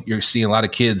ago, you're seeing a lot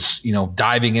of kids,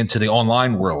 diving into the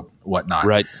online world, whatnot.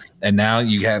 Right. And now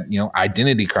you have,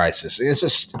 identity crisis.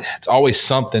 It's always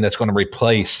something that's going to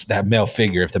replace that male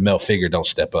figure if the male figure don't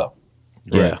step up.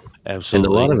 Yeah, absolutely.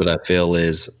 And a lot of it, I feel,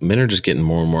 is men are just getting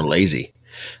more and more lazy.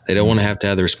 They don't want to have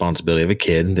the responsibility of a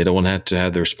kid. They don't want to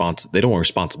have they don't want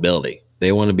responsibility.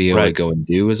 They want to be able to go and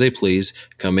do as they please,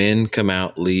 come in, come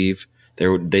out, leave.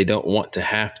 They don't want to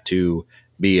have to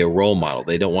be a role model.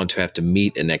 They don't want to have to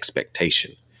meet an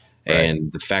expectation. Right.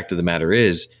 And the fact of the matter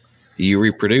is, you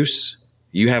reproduce,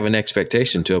 you have an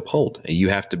expectation to uphold. And you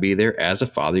have to be there as a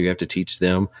father. You have to teach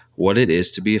them what it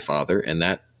is to be a father. And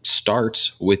that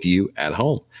starts with you at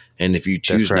home. And if you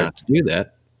choose not to do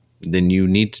that, then you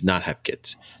need to not have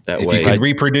kids. That way, if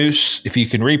you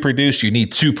can reproduce, you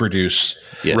need to produce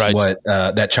what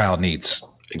that child needs.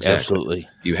 Exactly. Absolutely.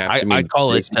 You have to meet I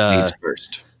call it needs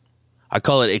first. I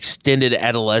call it extended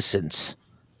adolescence.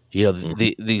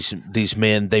 These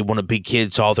men, they want to be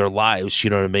kids all their lives. You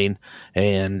know what I mean?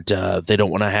 And they don't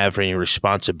want to have any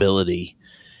responsibility.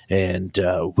 And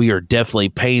we are definitely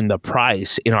paying the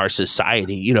price in our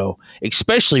society,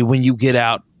 especially when you get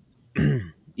out,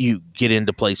 you get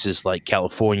into places like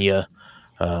California,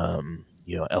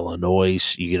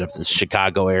 Illinois, you get up to the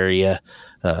Chicago area,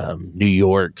 New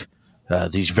York,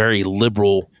 these very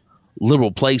liberal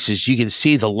places. You can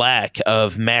see the lack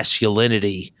of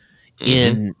masculinity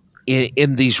in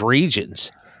these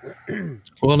regions.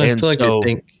 Well, and I feel like they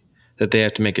think that they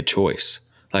have to make a choice.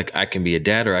 Like, I can be a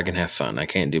dad or I can have fun. I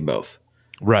can't do both.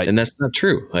 Right. And that's not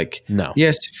true. Like, no.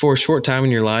 Yes, for a short time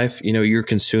in your life, you're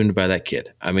consumed by that kid.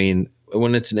 I mean,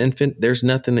 when it's an infant, there's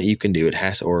nothing that you can do.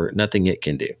 Nothing it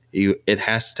can do. It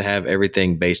has to have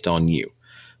everything based on you.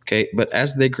 Okay. But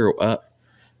as they grow up,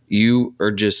 you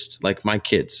are just like my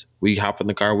kids. We hop in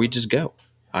the car, we just go.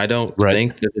 I don't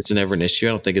think that it's ever an issue. I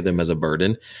don't think of them as a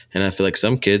burden. And I feel like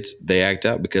some kids, they act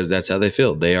out because that's how they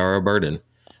feel. They are a burden.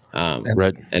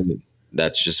 And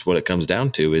that's just what it comes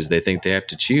down to, is they think they have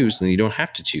to choose, and you don't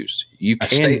have to choose. You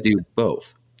can do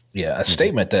both. Yeah, a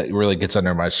statement that really gets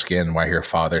under my skin when I hear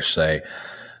fathers say,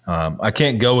 I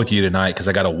can't go with you tonight because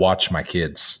I got to watch my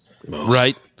kids.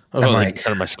 Right. Oh, I'm like,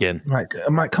 under my skin.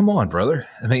 I'm like, come on, brother.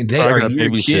 I mean, they are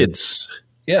your kids.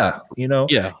 Yeah.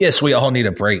 Yeah. Yes, we all need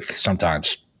a break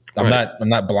sometimes. I'm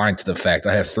not blind to the fact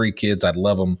I have 3 kids. I'd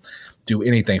love them, do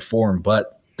anything for them,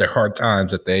 but there are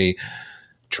times that they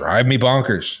drive me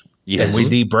bonkers. Yes. And we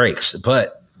need breaks,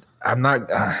 but I'm not,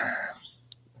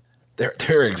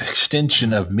 they're an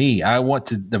extension of me. I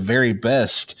want the very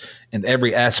best in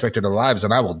every aspect of their lives,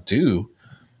 and I will do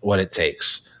what it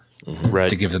takes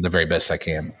to give them the very best I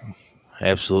can.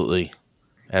 Absolutely.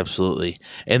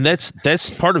 And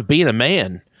that's part of being a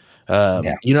man.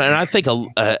 And I think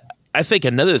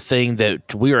another thing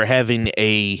that we are having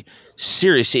a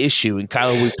serious issue, and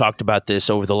Kyler, we've talked about this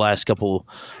over the last couple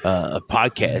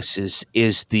podcasts,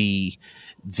 is the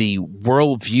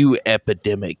worldview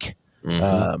epidemic.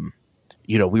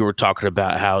 We were talking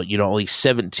about how, only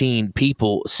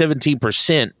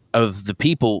 17% of the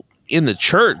people in the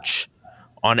church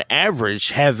on average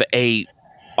have a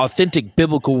authentic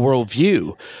biblical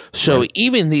worldview. So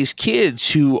even these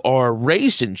kids who are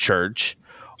raised in church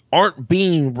aren't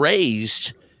being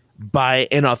raised by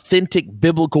an authentic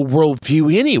biblical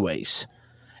worldview anyways.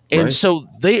 And so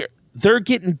they're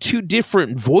getting 2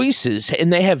 different voices,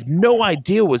 and they have no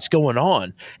idea what's going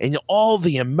on, and all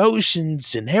the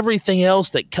emotions and everything else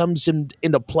that comes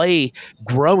into play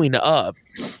growing up.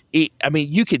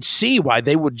 You could see why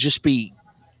they would just be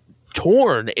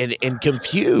torn and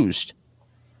confused.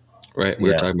 Right. We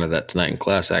were talking about that tonight in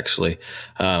class, actually.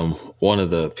 One of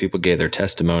the people gave their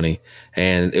testimony,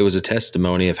 and it was a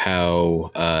testimony of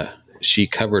how she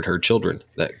covered her children,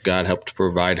 that God helped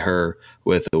provide her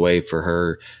with a way for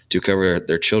her to cover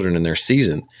their children in their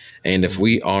season. And if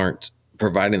we aren't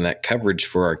providing that coverage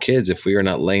for our kids, if we are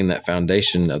not laying that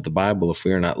foundation of the Bible, if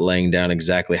we are not laying down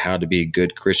exactly how to be a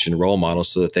good Christian role model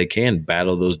so that they can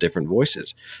battle those different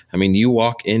voices. I mean, you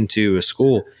walk into a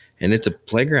school and it's a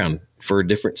playground for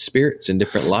different spirits and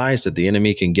different lies that the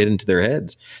enemy can get into their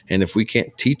heads. And if we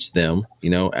can't teach them,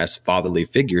 as fatherly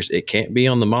figures, it can't be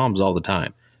on the moms all the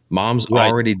time. Moms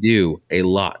already do a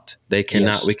lot. We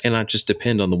cannot just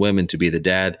depend on the women to be the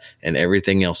dad and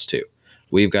everything else too.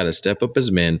 We've got to step up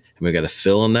as men, and we've got to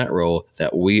fill in that role,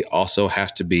 that we also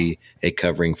have to be a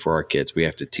covering for our kids. We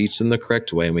have to teach them the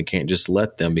correct way, and we can't just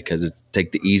let them, because it's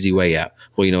take the easy way out.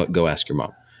 Well, you know what? Go ask your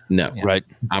mom. No. Right.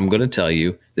 I'm going to tell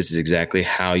you, this is exactly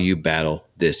how you battle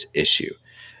this issue.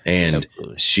 And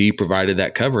she provided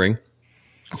that covering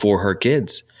for her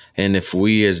kids. And if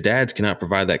we as dads cannot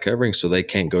provide that covering so they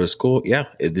can't go to school,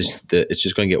 it's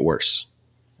just going to get worse.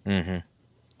 Mm-hmm.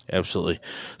 Absolutely.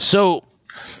 So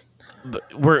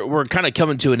we're kind of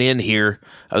coming to an end here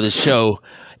of the show.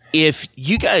 If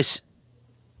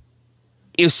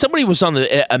somebody was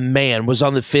a man was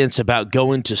on the fence about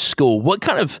going to school, what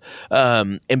kind of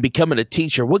and becoming a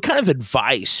teacher, what kind of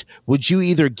advice would you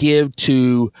either give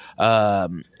to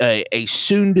a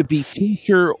soon-to-be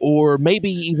teacher, or maybe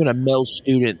even a male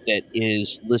student that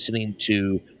is listening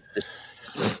to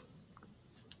this?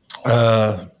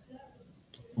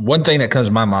 One thing that comes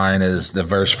to my mind is the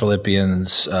verse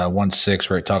Philippians 1:6,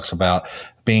 where it talks about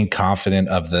being confident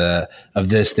of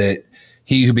this, that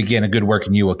he who began a good work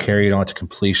in you will carry it on to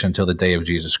completion until the day of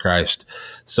Jesus Christ.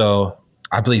 So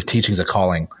I believe teaching is a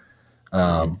calling.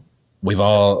 We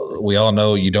all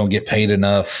know you don't get paid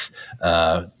enough,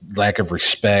 lack of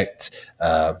respect,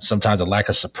 sometimes a lack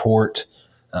of support.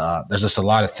 There's just a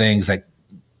lot of things, like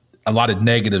a lot of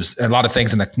negatives, a lot of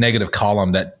things in the negative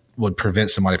column that would prevent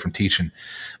somebody from teaching.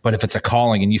 But if it's a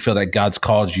calling and you feel that God's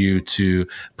called you to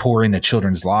pour into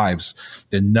children's lives,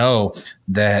 then know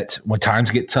that when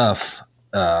times get tough,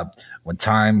 when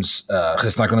times, cause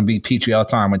it's not going to be peachy all the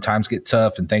time. When times get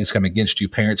tough and things come against you,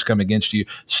 parents come against you,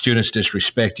 students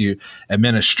disrespect you,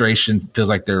 administration feels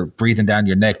like they're breathing down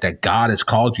your neck, that God has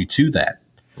called you to that.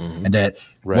 And that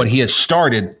what he has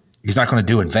started, he's not going to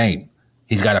do in vain.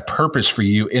 He's got a purpose for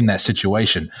you in that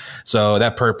situation. So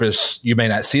that purpose, you may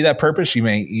not see that purpose. You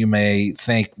may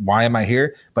think, why am I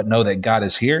here? But know that God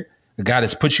is here. God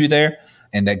has put you there,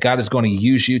 and that God is going to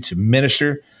use you to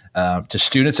minister to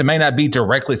students. It may not be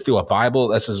directly through a Bible.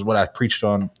 This is what I preached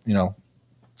on,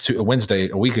 to a Wednesday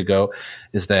a week ago,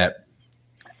 is that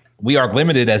we are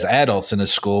limited as adults in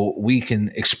this school. We can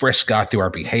express God through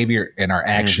our behavior and our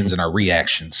actions and our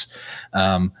reactions.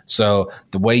 So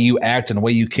the way you act and the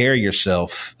way you carry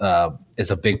yourself is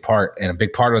a big part. And a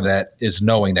big part of that is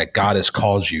knowing that God has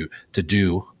called you to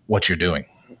do what you're doing.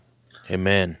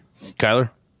 Amen.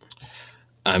 Kyler?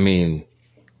 I mean,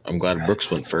 I'm glad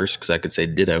Brooks went first because I could say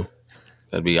ditto.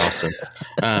 That'd be awesome.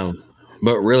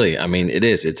 But really, I mean,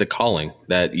 it's a calling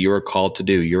that you are called to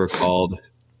do. You are called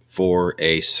for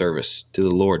a service to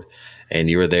the Lord, and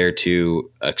you are there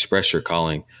to express your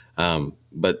calling.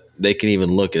 But they can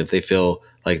even look, and if they feel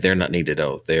like they're not needed,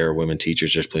 there are women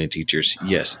teachers, there's plenty of teachers.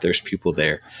 Yes, there's people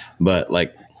there. But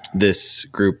like this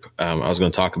group, I was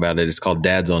going to talk about it. It's called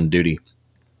Dads on Duty.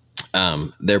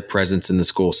 Their presence in the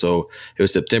school. So it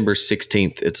was September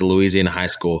 16th. It's a Louisiana high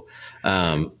school,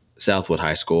 Southwood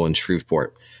High School in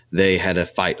Shreveport. They had a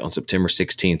fight on September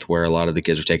 16th where a lot of the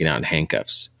kids were taken out in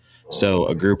handcuffs. So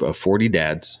a group of 40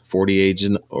 dads, 40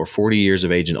 years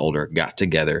of age and older, got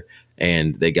together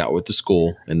and they got with the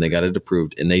school and they got it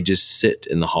approved, and they just sit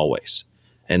in the hallways.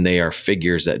 And they are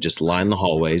figures that just line the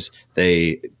hallways.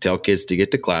 They tell kids to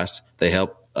get to class. They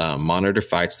help monitor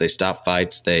fights. They stop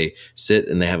fights. They sit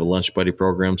and they have a lunch buddy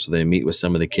program. So they meet with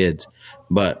some of the kids,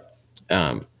 but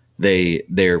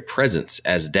their presence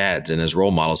as dads and as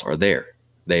role models are there.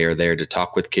 They are there to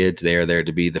talk with kids. They are there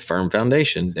to be the firm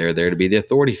foundation. They're there to be the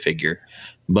authority figure,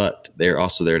 but they're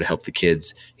also there to help the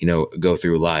kids, go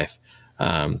through life.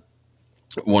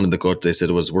 One of the quotes they said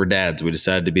was, "We're dads. We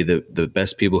decided to be the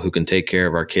best people who can take care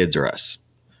of our kids or us."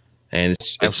 And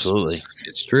Absolutely.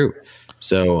 It's true.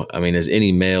 So, I mean, as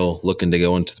any male looking to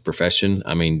go into the profession,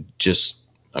 just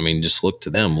look to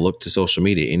them, look to social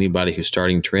media. Anybody who's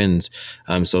starting trends,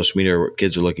 social media, or what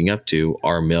kids are looking up to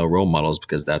are male role models,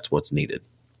 because that's what's needed.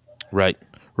 Right.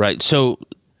 So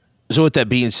with that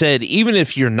being said, even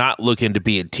if you're not looking to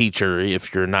be a teacher,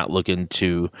 if you're not looking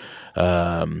to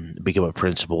become a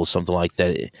principal, something like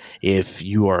that, if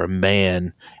you are a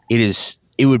man,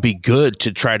 it would be good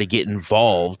to try to get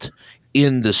involved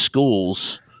in the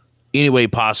schools any way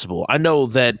possible. I know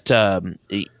that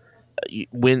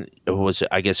when it was,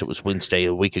 I guess it was Wednesday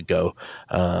a week ago,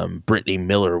 Brittany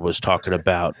Miller was talking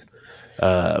about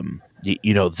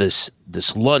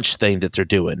this lunch thing that they're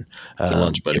doing. The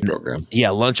lunch buddy program. Yeah,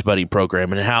 lunch buddy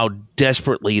program, and how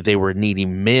desperately they were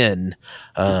needing men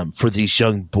for these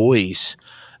young boys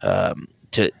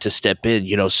to step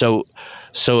in.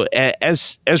 So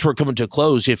as we're coming to a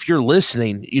close, if you're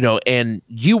listening, and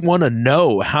you want to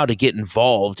know how to get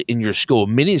involved in your school,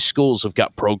 many schools have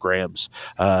got programs,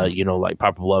 like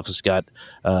Poplar Bluff has got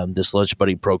this lunch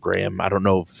buddy program. I don't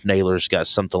know if Naylor's got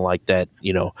something like that.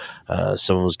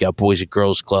 Someone's got Boys and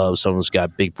Girls Club. Someone's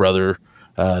got Big Brother,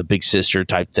 Big Sister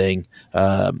type thing.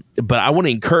 But I want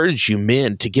to encourage you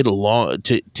men to get along,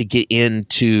 to get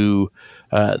into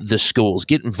the schools,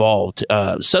 get involved,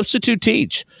 substitute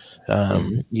teach.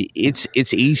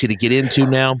 It's easy to get into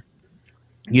now,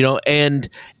 and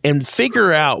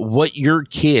figure out what your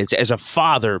kids, as a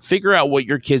father, figure out what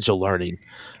your kids are learning,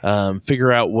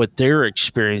 figure out what they're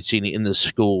experiencing in the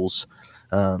schools,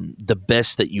 the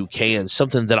best that you can.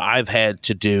 Something that I've had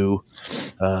to do,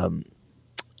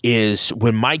 is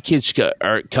when my kids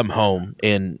come home,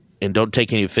 and don't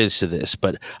take any offense to this,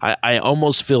 but I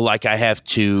almost feel like I have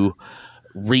to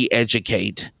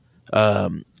re-educate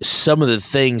some of the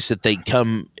things that they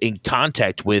come in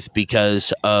contact with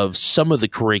because of some of the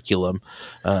curriculum.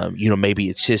 Maybe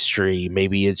it's history,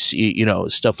 maybe it's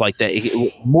stuff like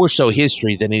that. More so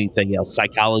history than anything else.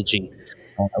 Psychology.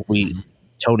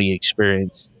 Tony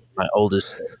experienced, my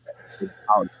oldest, in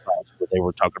college class, where they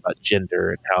were talking about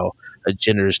gender and how a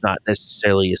gender is not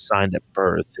necessarily assigned at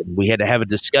birth, and we had to have a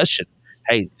discussion.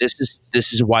 Hey, this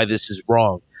is why this is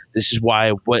wrong. This is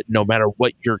why no matter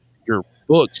what your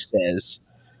book says,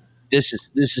 this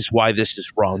is why this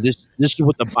is wrong. This is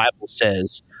what the Bible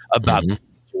says about the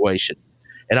situation.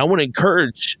 And I want to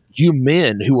encourage you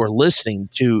men who are listening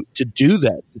to do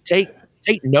that, to take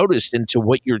notice into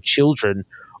what your children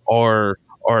are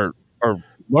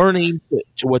learning,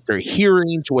 to what they're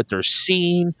hearing, to what they're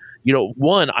seeing.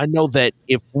 I know that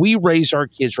if we raise our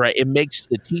kids right, it makes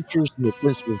the teachers and the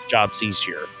principals' jobs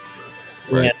easier.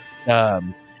 Right.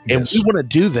 And we want to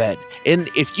do that. And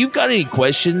if you've got any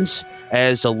questions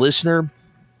as a listener,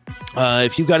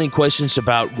 if you've got any questions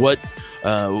about what,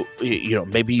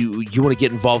 maybe you want to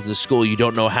get involved in the school, you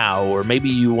don't know how, or maybe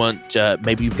you want,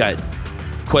 maybe you've got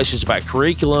questions about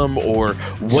curriculum or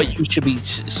what you should be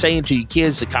saying to your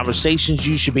kids, the conversations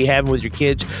you should be having with your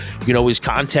kids, you can always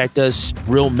contact us,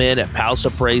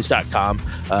 realmen@palaceofpraise.com.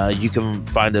 You can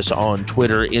find us on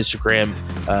Twitter, Instagram,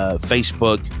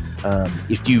 Facebook.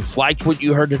 If you've liked what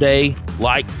you heard today,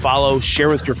 follow, share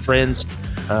with your friends.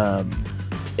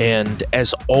 And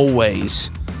as always,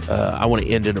 I want to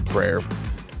end in a prayer.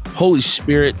 Holy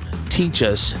Spirit, teach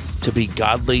us to be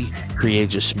godly,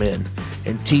 courageous men,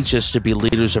 and teach us to be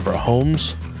leaders of our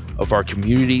homes, of our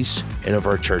communities, and of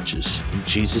our churches. In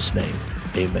Jesus' name,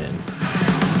 amen.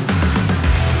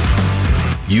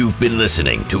 You've been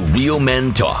listening to Real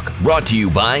Men Talk, brought to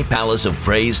you by Palace of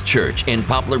Praise Church in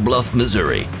Poplar Bluff,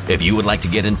 Missouri. If you would like to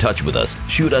get in touch with us,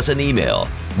 shoot us an email,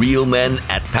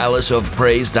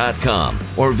 realmen@palaceofpraise.com,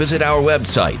 or visit our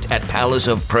website at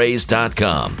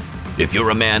palaceofpraise.com. If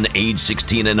you're a man age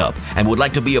 16 and up and would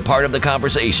like to be a part of the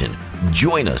conversation,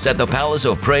 join us at the Palace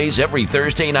of Praise every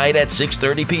Thursday night at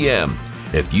 6:30 p.m.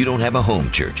 If you don't have a home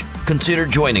church, consider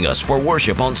joining us for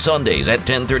worship on Sundays at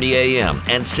 10:30 a.m.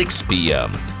 and 6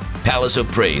 p.m. Palace of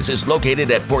Praise is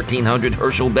located at 1400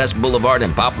 Herschel Best Boulevard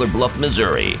in Poplar Bluff,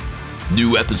 Missouri.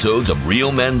 New episodes of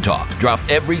Real Men Talk drop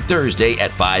every Thursday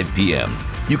at 5 p.m.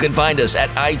 You can find us at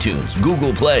iTunes,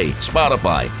 Google Play,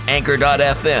 Spotify,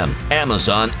 Anchor.fm,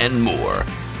 Amazon, and more.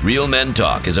 Real Men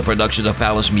Talk is a production of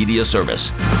Palace Media Service.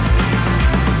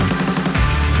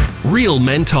 Real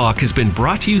Men Talk has been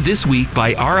brought to you this week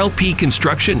by RLP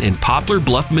Construction in Poplar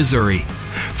Bluff, Missouri.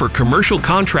 For commercial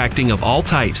contracting of all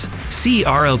types, see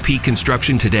RLP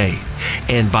Construction today.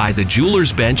 And by the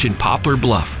Jeweler's Bench in Poplar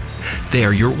Bluff. They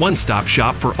are your one-stop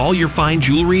shop for all your fine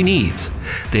jewelry needs.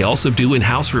 They also do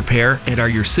in-house repair and are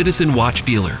your Citizen Watch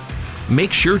dealer.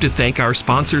 Make sure to thank our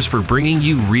sponsors for bringing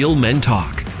you Real Men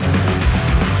Talk.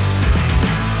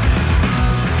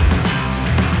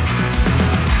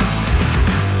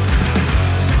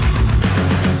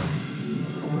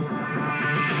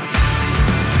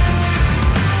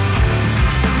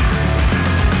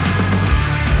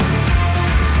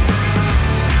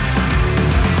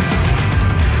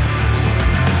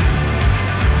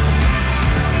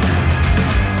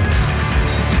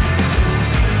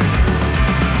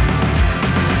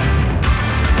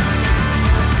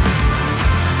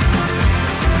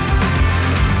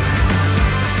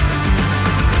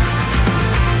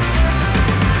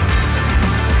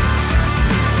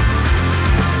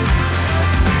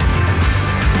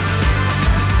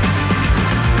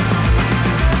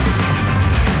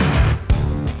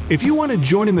 If you want to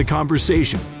join in the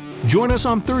conversation, join us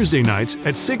on Thursday nights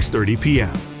at 6:30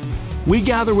 p.m. We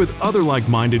gather with other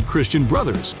like-minded Christian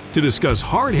brothers to discuss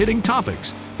hard-hitting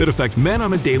topics that affect men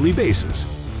on a daily basis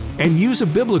and use a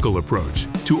biblical approach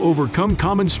to overcome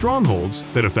common strongholds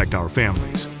that affect our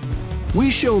families.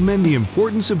 We show men the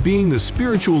importance of being the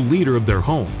spiritual leader of their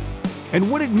home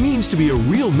and what it means to be a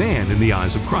real man in the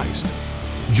eyes of Christ.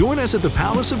 Join us at the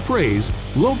Palace of Praise,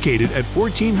 located at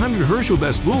 1400 Herschel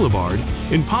Best Boulevard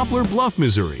in Poplar Bluff,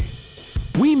 Missouri.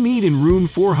 We meet in room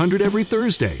 400 every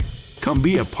Thursday. Come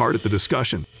be a part of the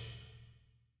discussion.